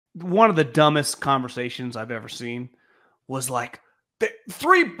one of the dumbest conversations I've ever seen was like, the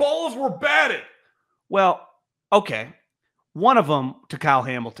 3 balls were batted. Well, okay. One of them to Kyle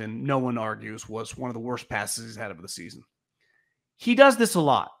Hamilton, no one argues, was one of the worst passes he's had of the season. He does this a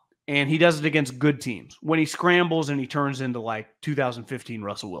lot, and he does it against good teams when he scrambles and he turns into like 2015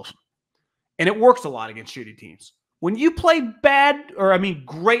 Russell Wilson. And it works a lot against shitty teams. When you play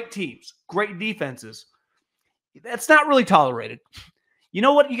great teams, great defenses, that's not really tolerated. You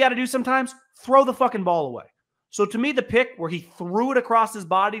know what you got to do sometimes? Throw the fucking ball away. So to me, the pick where he threw it across his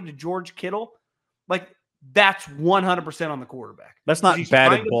body to George Kittle, like that's 100% on the quarterback. That's not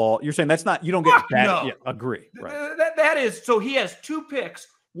batted ball. You're saying that's not, you don't get batted. No. Yeah, agree. Right. That is, so he has 2 picks.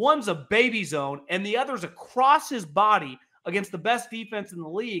 One's a baby zone and the other's across his body against the best defense in the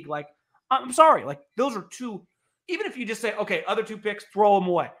league. Like, I'm sorry. Like those are 2, even if you just say, okay, other 2 picks, throw them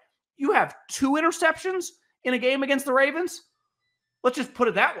away. You have 2 interceptions in a game against the Ravens. Let's just put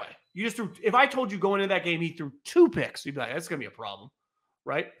it that way. You just threw, if I told you going into that game, he threw 2 picks, you'd be like, that's going to be a problem,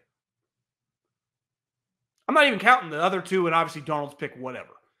 right? I'm not even counting the other 2 and obviously Darnold's pick, whatever.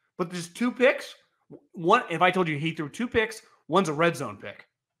 But there's 2 picks. One, if I told you he threw 2 picks, one's a red zone pick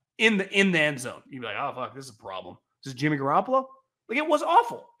in the end zone. You'd be like, oh, fuck, this is a problem. This is Jimmy Garoppolo? Like, it was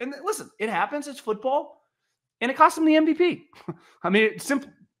awful. And listen, it happens. It's football. And it cost him the MVP. I mean, it's simple,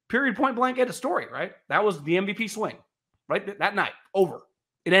 period, point blank, end of story, right? That was the MVP swing, right? That night, over.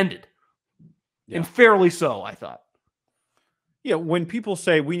 It ended. Yeah. And fairly so, I thought. Yeah, when people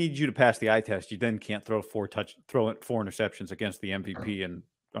say we need you to pass the eye test, you then can't throw 4 interceptions against the MVP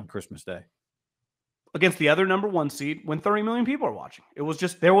on Christmas Day. Against the other number 1 seed when 30 million people are watching. It was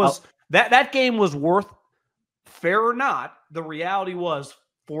just, there was, that game was worth, fair or not, the reality was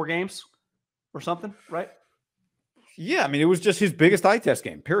 4 games or something, right? Yeah, I mean, it was just his biggest eye test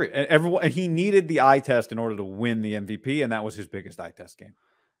game, period. And he needed the eye test in order to win the MVP, and that was his biggest eye test game.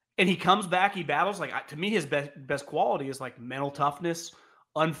 And he comes back, he battles. Like, to me, his best quality is like mental toughness,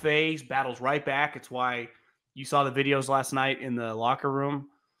 unfazed, battles right back. It's why you saw the videos last night in the locker room.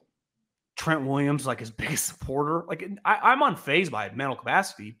 Trent Williams, like his biggest supporter. Like, I'm unfazed by mental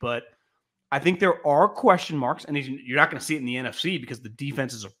capacity, but I think there are question marks, and you're not going to see it in the NFC because the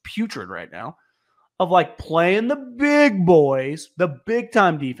defenses are putrid right now, of like playing the big boys, the big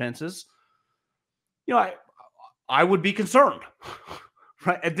time defenses. You know, I would be concerned.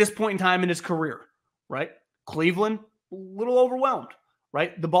 Right, at this point in time in his career, right? Cleveland, a little overwhelmed,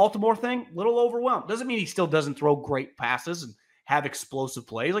 right? The Baltimore thing, a little overwhelmed. Doesn't mean he still doesn't throw great passes and have explosive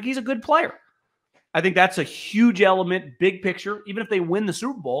plays. Like, he's a good player. I think that's a huge element, big picture. Even if they win the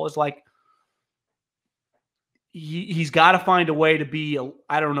Super Bowl, it's like he's got to find a way to be,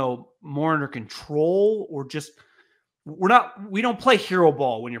 I don't know, more under control, or just we don't play hero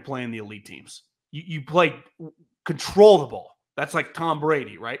ball when you're playing the elite teams. You play control the ball. That's like Tom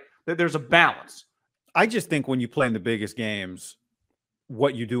Brady, right? There's a balance. I just think when you play in the biggest games,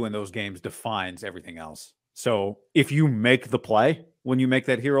 what you do in those games defines everything else. So if you make the play, when you make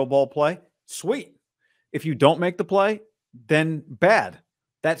that hero ball play, sweet. If you don't make the play, then bad.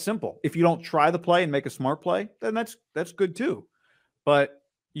 That's simple. If you don't try the play and make a smart play, then that's good too. But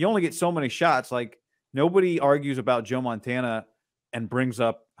you only get so many shots. Like, nobody argues about Joe Montana and brings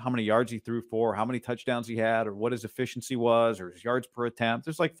up how many yards he threw for, how many touchdowns he had, or what his efficiency was, or his yards per attempt.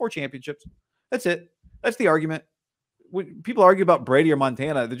 There's like 4 championships. That's it. That's the argument. When people argue about Brady or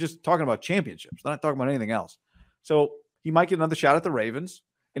Montana, they're just talking about championships. They're not talking about anything else. So he might get another shot at the Ravens.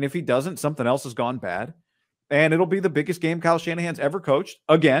 And if he doesn't, something else has gone bad. And it'll be the biggest game Kyle Shanahan's ever coached.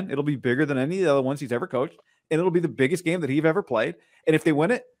 Again, it'll be bigger than any of the other ones he's ever coached. And it'll be the biggest game that he's ever played. And if they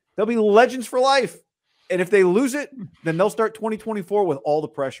win it, they'll be legends for life. And if they lose it, then they'll start 2024 with all the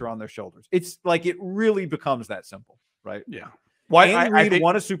pressure on their shoulders. It's like, it really becomes that simple, right? Yeah. Well, Andy Reid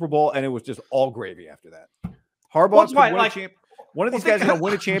won a Super Bowl, and it was just all gravy after that. Harbaugh's going to win a champ. One of these guys is going to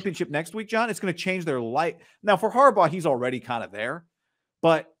win a championship next week, John. It's going to change their life. Now, for Harbaugh, he's already kind of there.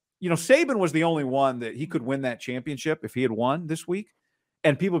 But, you know, Saban was the only one that he could win that championship if he had won this week.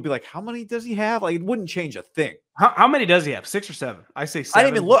 And people would be like, how many does he have? Like, it wouldn't change a thing. How many does he have? 6 or 7? I say 7. I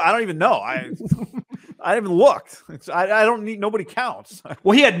didn't even look. I don't even know. I haven't looked. I don't need, nobody counts.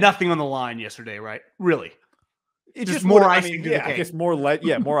 Well, he had nothing on the line yesterday, right? Really. It's just more icing. Yeah, I guess more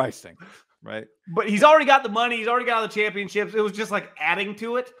more icing, right? But he's already got the money. He's already got all the championships. It was just like adding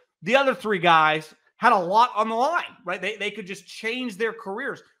to it. The other 3 guys had a lot on the line, right? They could just change their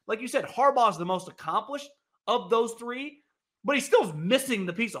careers. Like you said, Harbaugh's the most accomplished of those 3, but he still is missing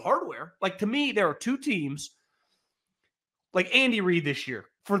the piece of hardware. Like, to me, there are 2 teams, like Andy Reid this year,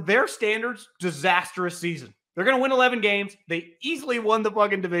 for their standards, disastrous season. They're going to win 11 games. They easily won the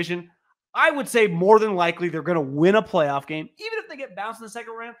fucking division. I would say more than likely they're going to win a playoff game, even if they get bounced in the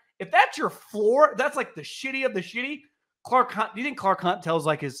second round. If that's your floor, that's like the shitty of the shitty. Clark Hunt, do you think Clark Hunt tells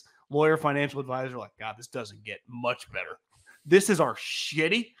like his lawyer, financial advisor, like, God, this doesn't get much better. This is our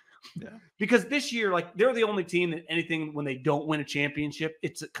shitty. Yeah. Because this year, like, they're the only team that anything when they don't win a championship,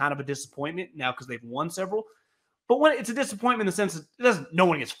 it's kind of a disappointment now because they've won several. But when it's a disappointment in the sense that no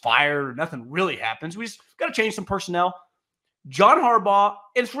one gets fired or nothing really happens. We just got to change some personnel. John Harbaugh,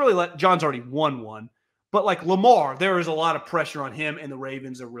 it's really John's already won one, but like Lamar, there is a lot of pressure on him, and the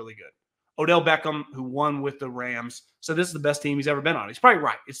Ravens are really good. Odell Beckham, who won with the Rams, so this is the best team he's ever been on. He's probably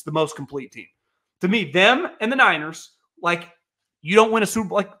right. It's the most complete team. To me, them and the Niners, like, you don't win a Super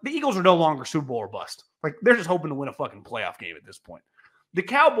Bowl. Like, the Eagles are no longer Super Bowl or bust. Like, they're just hoping to win a fucking playoff game at this point. The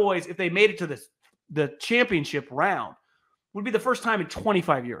Cowboys, if they made it to the championship round, would be the first time in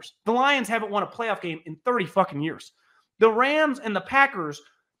 25 years. The Lions haven't won a playoff game in 30 fucking years. The Rams and the Packers,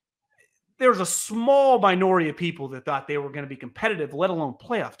 there's a small minority of people that thought they were going to be competitive, let alone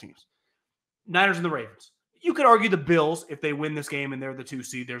playoff teams. Niners and the Ravens. You could argue the Bills, if they win this game and they're the 2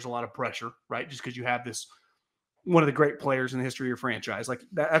 seed, there's a lot of pressure, right? Just because you have this one of the great players in the history of your franchise. Like,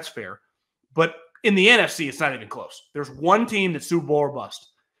 that's fair. But in the NFC, it's not even close. There's one team that's Super Bowl or bust.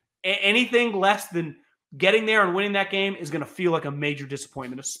 Anything less than getting there and winning that game is going to feel like a major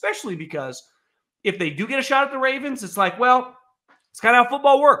disappointment, especially because if they do get a shot at the Ravens, it's like, well, it's kind of how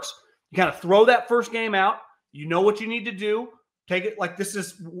football works. You kind of throw that first game out. You know what you need to do. Take it like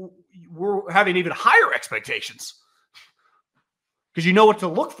we're having even higher expectations because you know what to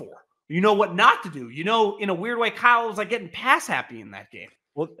look for. You know what not to do. You know, in a weird way, Kyle was like getting pass happy in that game.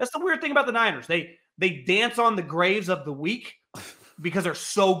 Well, that's the weird thing about the Niners. They dance on the graves of the weak because they're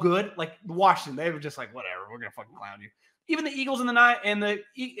so good. Like Washington, they were just like, whatever, we're gonna fucking clown you. Even the Eagles and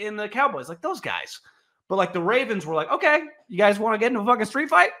the Cowboys, like those guys. But like the Ravens were like, okay, you guys want to get into a fucking street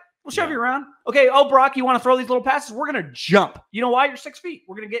fight? We'll shove you around. Okay, Brock, you want to throw these little passes? We're going to jump. You know why? You're 6 feet.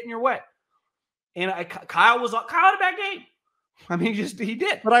 We're going to get in your way. And Kyle had a bad game. I mean, he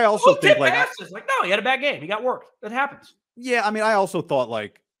did. But I also think no, he had a bad game. He got worked. That happens. Yeah, I mean, I also thought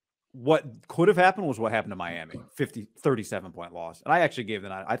like what could have happened was what happened to Miami, 37-point loss. And I actually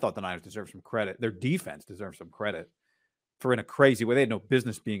I thought the Niners deserved some credit. Their defense deserves some credit for in a crazy way. They had no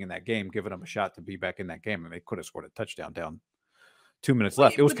business being in that game, giving them a shot to be back in that game. And they could have scored a touchdown down 2 minutes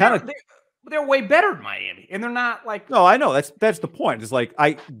left. It was kind of they're way better than Miami, and they're not like. No, I know that's the point. It's like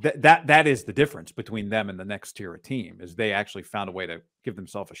that is the difference between them and the next tier of team is they actually found a way to give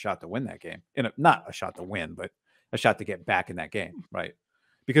themselves a shot to win that game. Not a shot to win, but a shot to get back in that game, right?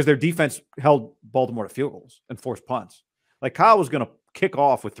 Because their defense held Baltimore to field goals and forced punts. Like Kyle was going to kick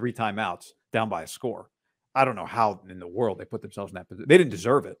off with 3 timeouts down by a score. I don't know how in the world they put themselves in that position. They didn't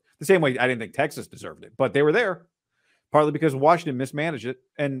deserve it. The same way I didn't think Texas deserved it, but they were there. Partly because Washington mismanaged it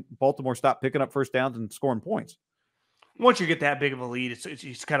and Baltimore stopped picking up first downs and scoring points. Once you get that big of a lead,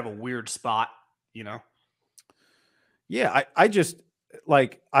 it's kind of a weird spot, you know? Yeah, I just,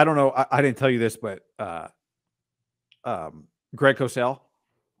 like, I don't know. I didn't tell you this, but Greg Cosell.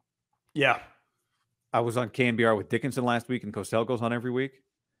 Yeah. I was on KNBR with Dickinson last week, and Cosell goes on every week.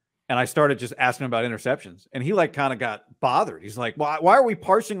 And I started just asking him about interceptions. And he, like, kind of got bothered. He's like, why are we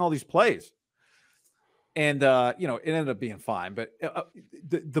parsing all these plays? And, it ended up being fine. But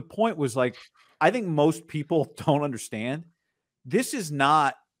the point was, like, I think most people don't understand. This is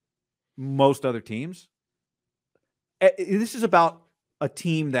not most other teams. This is about a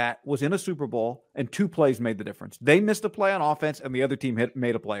team that was in a Super Bowl and 2 plays made the difference. They missed a play on offense, and the other team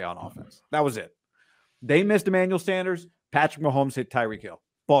made a play on offense. That was it. They missed Emmanuel Sanders. Patrick Mahomes hit Tyreek Hill.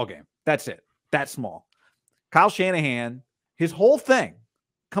 Ball game. That's it. That's small. Kyle Shanahan, his whole thing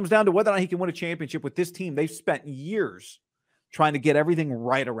comes down to whether or not he can win a championship with this team. They've spent years trying to get everything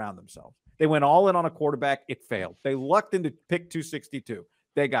right around themselves. They went all in on a quarterback. It failed. They lucked into pick 262.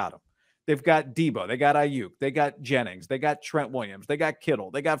 They got him. They've got Debo. They got Ayuk. They got Jennings. They got Trent Williams. They got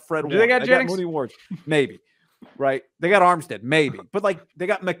Kittle. They got Fred Warner. They got Jennings? Mooney Ward. Maybe. Right? They got Armstead. Maybe. But, like, they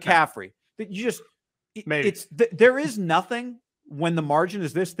got McCaffrey. There is nothing when the margin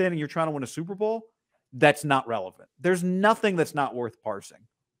is this thin and you're trying to win a Super Bowl that's not relevant. There's nothing that's not worth parsing.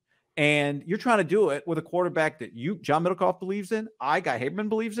 And you're trying to do it with a quarterback that John MIDDLEKAUFF believes in, Guy Haberman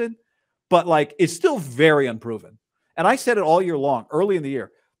believes in, but, like, it's still very unproven. And I said it all year long, early in the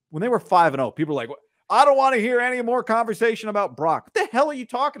year, when they were 5-0, people were like, I don't want to hear any more conversation about Brock. What the hell are you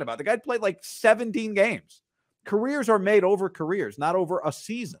talking about? The guy played like 17 games. Careers are made over careers, not over a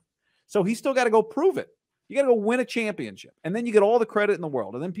season. So he's still got to go prove it. You got to go win a championship. And then you get all the credit in the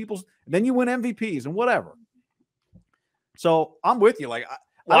world. And then you win MVPs and whatever. So I'm with you. Like,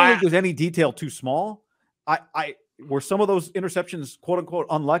 I don't think there's any detail too small. were some of those interceptions, quote unquote,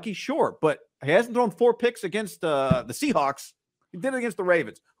 unlucky? Sure, but he hasn't thrown 4 picks against the Seahawks. He did it against the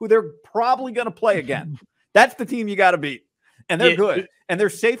Ravens, who they're probably going to play again. That's the team you got to beat, and they're good. And their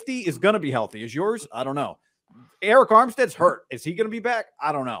safety is going to be healthy. Is yours? I don't know. Eric Armstead's hurt. Is he going to be back?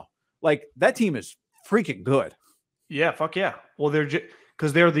 I don't know. Like, that team is freaking good. Yeah, fuck yeah. Well,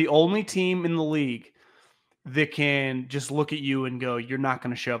 because they're the only team in the league that can just look at you and go, you're not going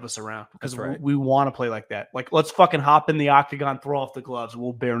to shove us around, because we want to play like that. Like, let's fucking hop in the octagon, throw off the gloves, and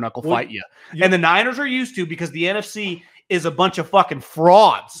we'll bare knuckle fight you. And the Niners are used to, because the NFC is a bunch of fucking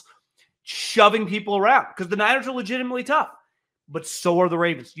frauds shoving people around, because the Niners are legitimately tough, but so are the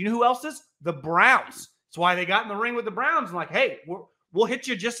Ravens. You know who else is? The Browns. That's why they got in the ring with the Browns and like, hey, we'll hit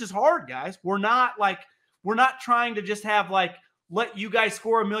you just as hard, guys. We're not trying to just have like, let you guys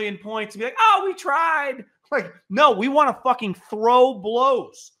score 1 million points and be like, oh, we tried. Like, no, we want to fucking throw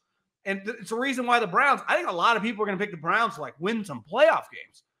blows. And it's the reason why the Browns, I think a lot of people are going to pick the Browns to like win some playoff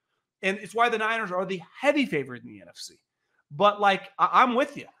games. And it's why the Niners are the heavy favorite in the NFC. But like, I'm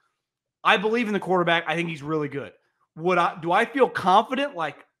with you. I believe in the quarterback. I think he's really good. Do I feel confident?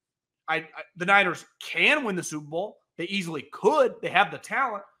 Like, the Niners can win the Super Bowl. They easily could. They have the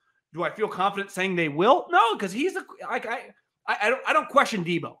talent. Do I feel confident saying they will? No, because he's I don't question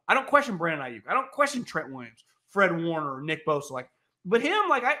Debo. I don't question Brandon Ayuk. I don't question Trent Williams, Fred Warner, or Nick Bosa. Like, but him,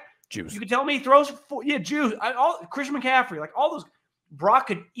 like, you can tell me he throws, Juice, Christian McCaffrey, like all those. Brock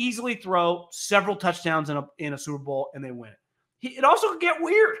could easily throw several touchdowns in a Super Bowl and they win it. It also could get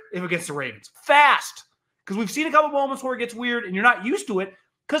weird if it gets the Ravens fast, because we've seen a couple moments where it gets weird and you're not used to it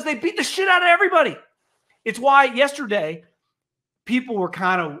because they beat the shit out of everybody. It's why yesterday people were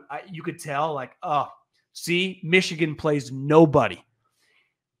kind of, you could tell, like, oh, see, Michigan plays nobody.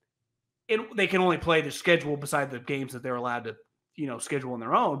 They can only play the schedule beside the games that they're allowed to, schedule on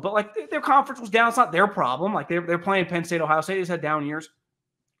their own. But like, their conference was down. It's not their problem. Like, they're playing Penn State, Ohio State. They just had down years.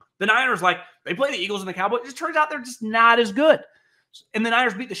 The Niners, like, they play the Eagles and the Cowboys. It turns out they're just not as good. And the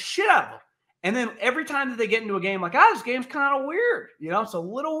Niners beat the shit out of them. And then every time that they get into a game, like, this game's kind of weird. It's a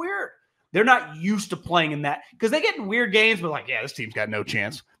little weird. They're not used to playing in that, because they get in weird games, but like, yeah, this team's got no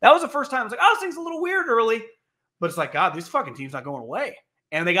chance. That was the first time I was like, oh, this thing's a little weird early. But it's like, God, this fucking team's not going away.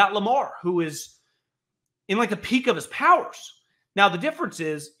 And they got Lamar, who is in like the peak of his powers. Now, the difference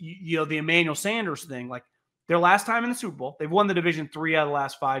is, the Emmanuel Sanders thing, like their last time in the Super Bowl, they've won the division 3 out of the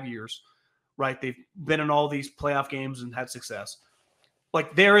last 5 years, right? They've been in all these playoff games and had success.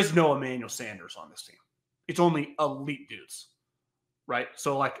 Like, there is no Emmanuel Sanders on this team. It's only elite dudes. Right.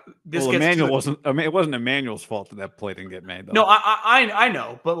 So like this Emmanuel wasn't, it wasn't Emmanuel's fault that play didn't get made, though. No, I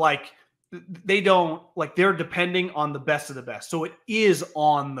know, but like they don't, like, they're depending on the best of the best. So it is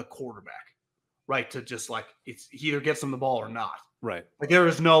on the quarterback, right? To just like, he either gets them the ball or not. Right. Like, there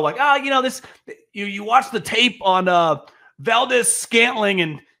is no like, this, you watch the tape on Valdez Scantling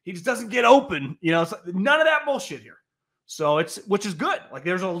and he just doesn't get open. It's like, none of that bullshit here. So which is good. Like,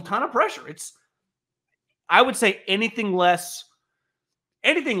 there's a ton of pressure. I would say anything less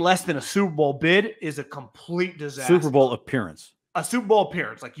than a Super Bowl bid is a complete disaster. Super Bowl appearance. A Super Bowl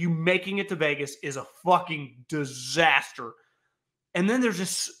appearance, like you making it to Vegas, is a fucking disaster. And then there's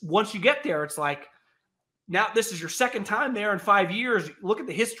just, once you get there, it's like, now this is your second time there in 5 years. Look at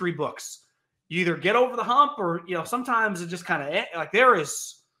the history books. You either get over the hump or, sometimes it just kind of, like, there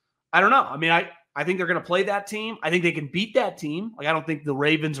is, I don't know. I mean, I think they're going to play that team. I think they can beat that team. Like, I don't think the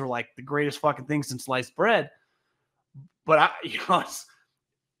Ravens are like the greatest fucking thing since sliced bread. But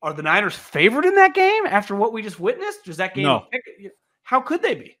are the Niners favored in that game after what we just witnessed? Does that game? No. How could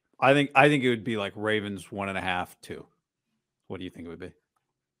they be? I think it would be like Ravens 1.5, 2. What do you think it would be?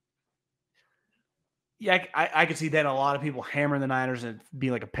 Yeah, I could see that a lot of people hammering the Niners and be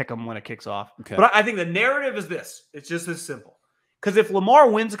like a pick 'em when it kicks off. Okay. But I think the narrative is this. It's just this simple. Because if Lamar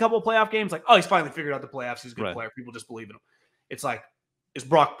wins a couple of playoff games, like, oh, he's finally figured out the playoffs. He's a good player. People just believe in him. It's like,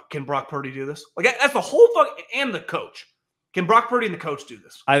 can Brock Purdy do this? Like, that's the whole and the coach. Can Brock Purdy and the coach do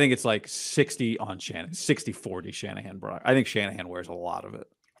this? I think it's like 60 on Shanahan, 60-40 Shanahan, Brock. I think Shanahan wears a lot of it.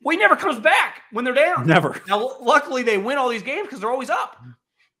 Well, he never comes back when they're down. Never. Now, luckily, they win all these games because they're always up.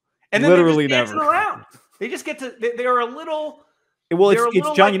 And then literally they're just never around. They just get to. They're a little. Well, it's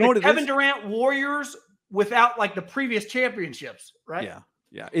John. Like, you know what it Kevin is? Durant Warriors without like the previous championships, right?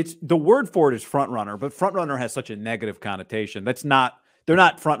 Yeah. It's the word for it is front runner, but front runner has such a negative connotation. That's not. They're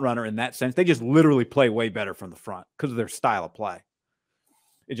not front runner in that sense. They just literally play way better from the front because of their style of play.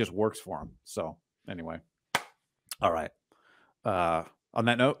 It just works for them. So anyway, all right. On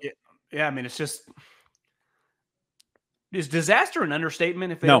that note, yeah. I mean, it's just. Is disaster an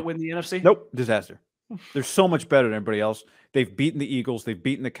understatement if they don't win the NFC? Nope, disaster. They're so much better than everybody else. They've beaten the Eagles. They've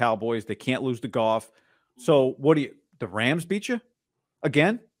beaten the Cowboys. They can't lose to Goff. So what do you? The Rams beat you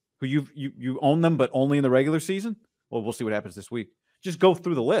again? Who you own them, but only in the regular season? Well, we'll see what happens this week. Just go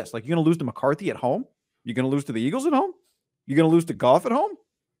through the list. Like, you're going to lose to McCarthy at home? You're going to lose to the Eagles at home? You're going to lose to Goff at home?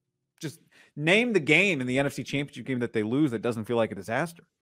 Just name the game in the NFC Championship game that they lose that doesn't feel like a disaster.